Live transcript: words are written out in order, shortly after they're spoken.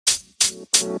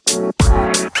Hey,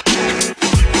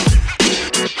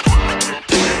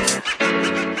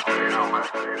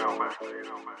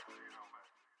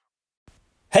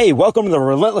 welcome to the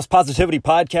Relentless Positivity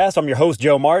Podcast. I'm your host,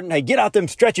 Joe Martin. Hey, get out them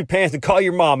stretchy pants and call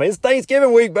your mama. It's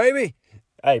Thanksgiving week, baby.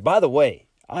 Hey, by the way,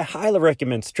 I highly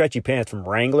recommend stretchy pants from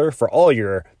Wrangler for all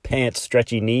your pants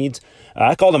stretchy needs.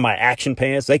 I call them my action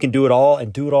pants. They can do it all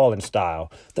and do it all in style.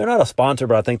 They're not a sponsor,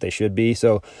 but I think they should be.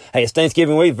 So, hey, it's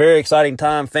Thanksgiving week. Very exciting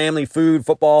time. Family, food,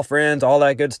 football, friends, all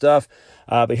that good stuff.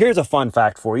 But here's a fun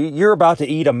fact for you. You're about to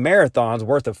eat a marathon's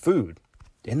worth of food.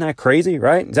 Isn't that crazy,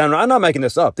 right? I'm not making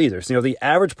this up either. So, the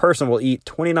average person will eat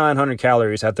 2,900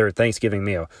 calories at their Thanksgiving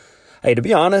meal. Hey, to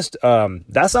be honest,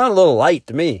 that sounds a little light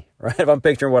to me, right? If I'm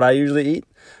picturing what I usually eat.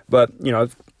 But,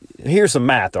 here's some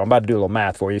math, though. I'm about to do a little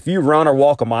math for you. If you run or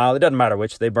walk a mile, it doesn't matter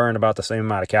which, they burn about the same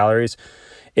amount of calories.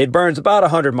 It burns about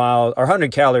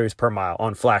 100 calories per mile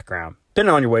on flat ground.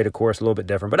 Depending on your weight, of course, a little bit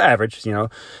different, but average, So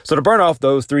to burn off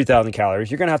those 3,000 calories,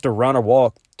 you're going to have to run or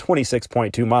walk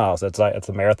 26.2 miles. That's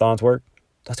a marathon's work.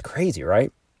 That's crazy,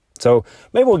 right? So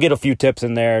maybe we'll get a few tips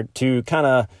in there to kind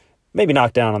of maybe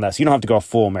knock down on that. So you don't have to go a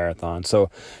full marathon. So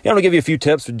I'm going to give you a few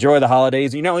tips to enjoy the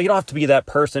holidays. You don't have to be that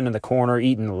person in the corner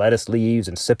eating lettuce leaves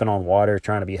and sipping on water,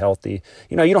 trying to be healthy.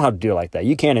 You don't have to do it like that.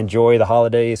 You can enjoy the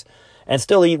holidays and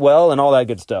still eat well and all that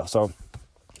good stuff. So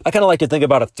I kind of like to think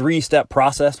about a 3-step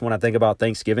process when I think about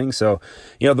Thanksgiving. So,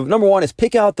 the number one is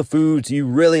pick out the foods you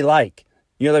really like.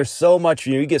 There's so much,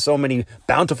 you get so many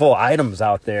bountiful items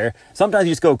out there. Sometimes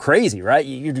you just go crazy, right?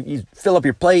 You fill up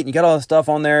your plate and you got all this stuff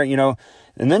on there,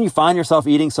 and then you find yourself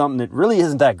eating something that really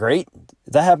isn't that great.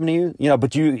 Does that happen to you?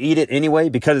 But you eat it anyway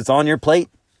because it's on your plate.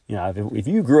 If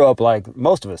you grew up like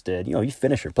most of us did, you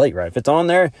finish your plate, right? If it's on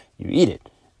there, you eat it.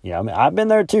 I've been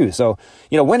there too. So,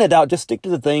 when in doubt, just stick to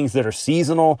the things that are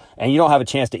seasonal and you don't have a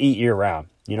chance to eat year round.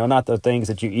 Not the things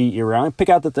that you eat year round. Pick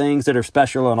out the things that are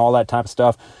special and all that type of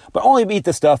stuff, but only eat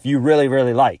the stuff you really,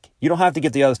 really like. You don't have to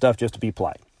get the other stuff just to be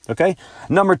polite. Okay.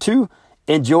 Number 2,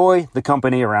 enjoy the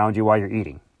company around you while you're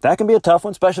eating. That can be a tough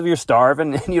one, especially if you're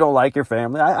starving and you don't like your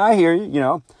family. I hear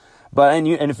you, but, and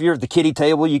if you're at the kiddie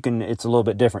table, it's a little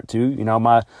bit different too.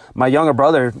 My younger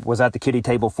brother was at the kiddie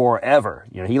table forever.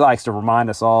 He likes to remind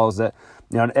us all that,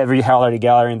 every holiday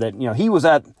gathering that, he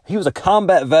was a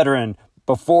combat veteran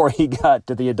before he got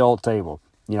to the adult table.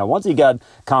 Once he got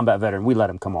combat veteran, we let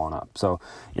him come on up. So,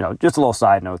 just a little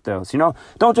side note though. So,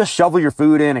 don't just shovel your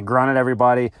food in and grunt at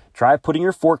everybody. Try putting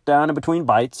your fork down in between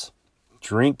bites.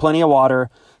 Drink plenty of water.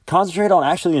 Concentrate on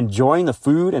actually enjoying the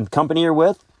food and company you're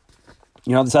with.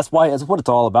 That's what it's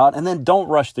all about. And then don't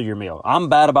rush through your meal. I'm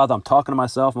bad about that. I'm talking to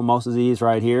myself on most of these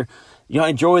right here.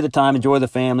 Enjoy the time, enjoy the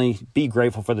family, be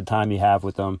grateful for the time you have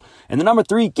with them. And then number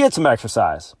 3, get some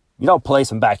exercise. Play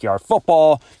some backyard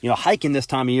football, hiking this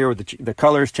time of year with the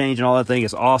colors change and all that thing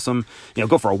is awesome.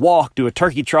 Go for a walk, do a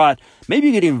turkey trot. Maybe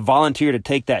you could even volunteer to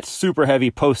take that super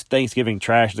heavy post-Thanksgiving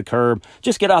trash to the curb.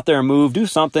 Just get out there and move, do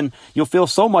something. You'll feel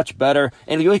so much better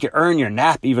and you can earn your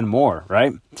nap even more,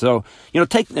 right? So,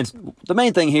 the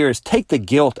main thing here is take the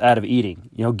guilt out of eating.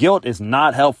 Guilt is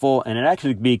not helpful and it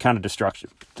actually can be kind of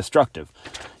destructive.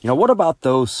 What about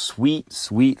those sweet,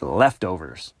 sweet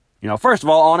leftovers? First of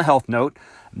all, on a health note,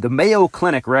 the Mayo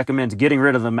Clinic recommends getting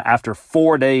rid of them after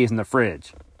 4 days in the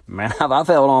fridge. Man, I've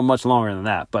held on much longer than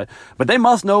that. But they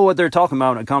must know what they're talking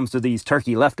about when it comes to these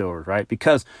turkey leftovers, right?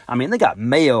 Because, they got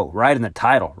mayo right in the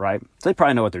title, right? So they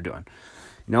probably know what they're doing.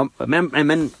 And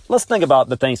then let's think about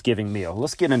the Thanksgiving meal.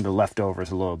 Let's get into leftovers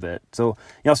a little bit. So,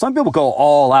 some people go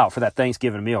all out for that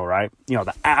Thanksgiving meal, right?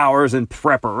 The hours in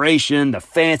preparation, the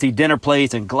fancy dinner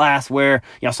plates and glassware.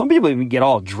 Some people even get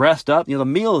all dressed up. The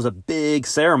meal is a big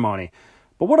ceremony.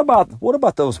 But what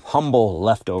about those humble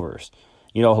leftovers?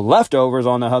 Leftovers,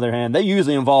 on the other hand, they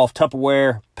usually involve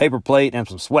Tupperware, paper plate, and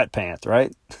some sweatpants,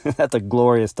 right? That's a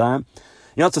glorious time.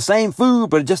 It's the same food,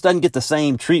 but it just doesn't get the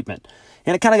same treatment.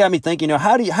 And it kind of got me thinking,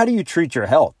 how do you treat your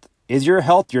health? Is your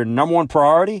health your number one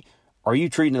priority? Or are you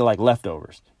treating it like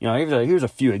leftovers? Here's a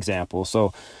few examples.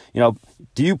 So,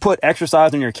 do you put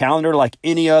exercise on your calendar like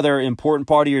any other important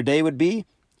part of your day would be?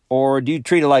 Or do you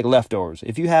treat it like leftovers?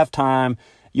 If you have time,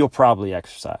 you'll probably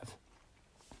exercise.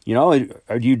 Or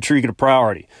do you treat it a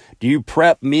priority? Do you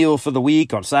prep meals for the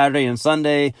week on Saturday and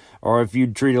Sunday? Or if you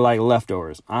treat it like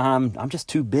leftovers? I'm just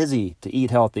too busy to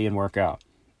eat healthy and work out.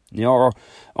 Or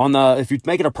if you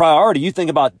make it a priority, you think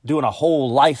about doing a whole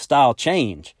lifestyle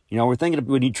change. We're thinking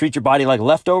when you treat your body like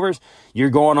leftovers, you're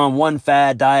going on one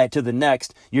fad diet to the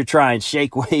next. You're trying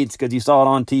shake weights because you saw it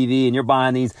on TV and you're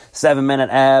buying these 7-minute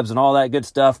abs and all that good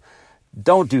stuff.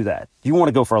 Don't do that. You want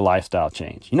to go for a lifestyle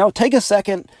change. Take a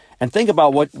second and think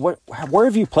about where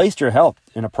have you placed your health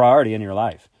in a priority in your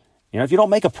life? If you don't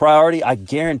make a priority, I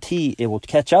guarantee it will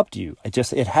catch up to you.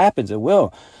 It happens. It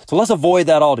will. So let's avoid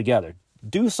that altogether.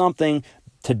 Do something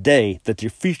today that your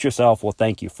future self will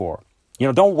thank you for.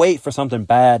 Don't wait for something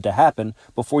bad to happen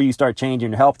before you start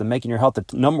changing your health and making your health the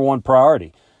number one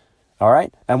priority. All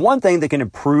right. And one thing that can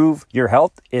improve your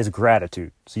health is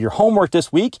gratitude. So your homework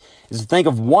this week is to think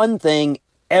of one thing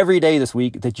every day this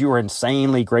week that you are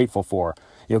insanely grateful for.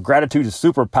 Gratitude is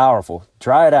super powerful.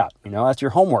 Try it out. That's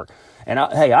your homework. And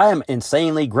I am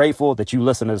insanely grateful that you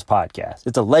listen to this podcast.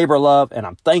 It's a labor of love, and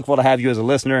I'm thankful to have you as a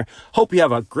listener. Hope you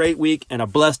have a great week and a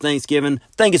blessed Thanksgiving.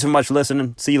 Thank you so much for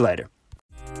listening. See you later.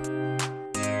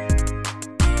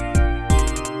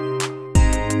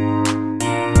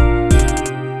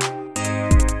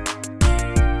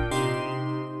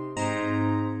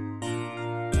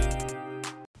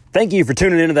 Thank you for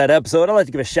tuning into that episode. I'd like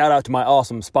to give a shout out to my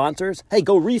awesome sponsors. Hey,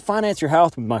 go refinance your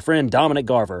house with my friend Dominic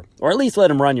Garver, or at least let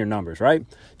him run your numbers, right?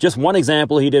 Just one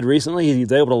example he did recently, he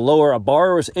was able to lower a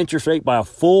borrower's interest rate by a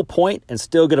full point and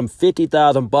still get him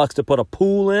 $50,000 to put a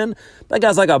pool in. That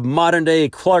guy's like a modern day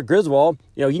Clark Griswold.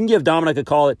 You can give Dominic a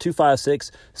call at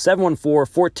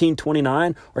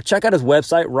 256-714-1429 or check out his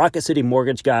website,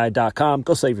 rocketcitymortgageguy.com.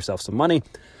 Go save yourself some money.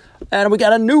 And we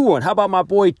got a new one. How about my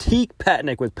boy Teak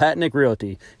Patnick with Patnick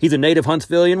Realty? He's a native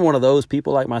Huntsvillian, one of those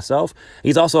people like myself.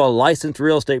 He's also a licensed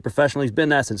real estate professional. He's been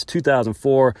that since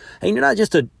 2004. And you're not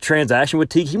just a transaction with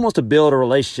Teak. He wants to build a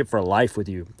relationship for life with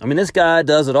you. This guy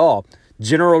does it all.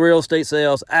 General real estate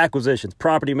sales, acquisitions,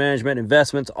 property management,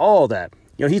 investments, all that.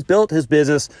 He's built his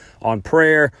business on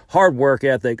prayer, hard work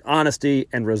ethic, honesty,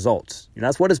 and results.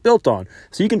 That's what it's built on.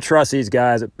 So you can trust these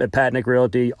guys at Patnick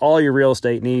Realty, all your real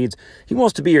estate needs. He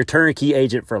wants to be your turnkey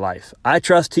agent for life. I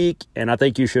trust Teak, and I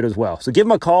think you should as well. So give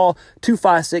him a call,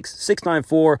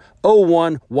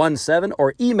 256-694-0117,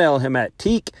 or email him at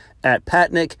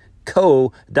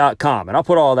teak@patnickco.com. And I'll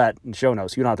put all that in show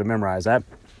notes. You don't have to memorize that.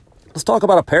 Let's talk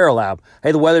about Apparel.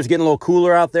 Hey, the weather's getting a little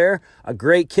cooler out there. A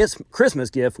great Christmas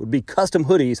gift would be custom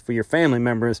hoodies for your family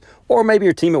members or maybe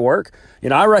your team at work.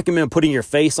 I recommend putting your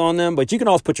face on them, but you can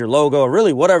also put your logo or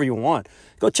really whatever you want.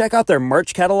 Go check out their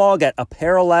merch catalog at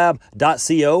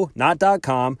apparellab.co, not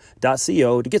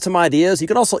 .com.co to get some ideas. You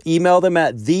can also email them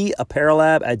at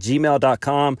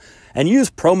theapparellab@gmail.com and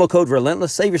use promo code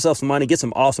Relentless. Save yourself some money, get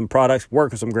some awesome products,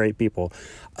 work with some great people.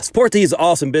 Support these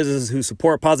awesome businesses who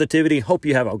support positivity. Hope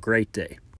you have a great day.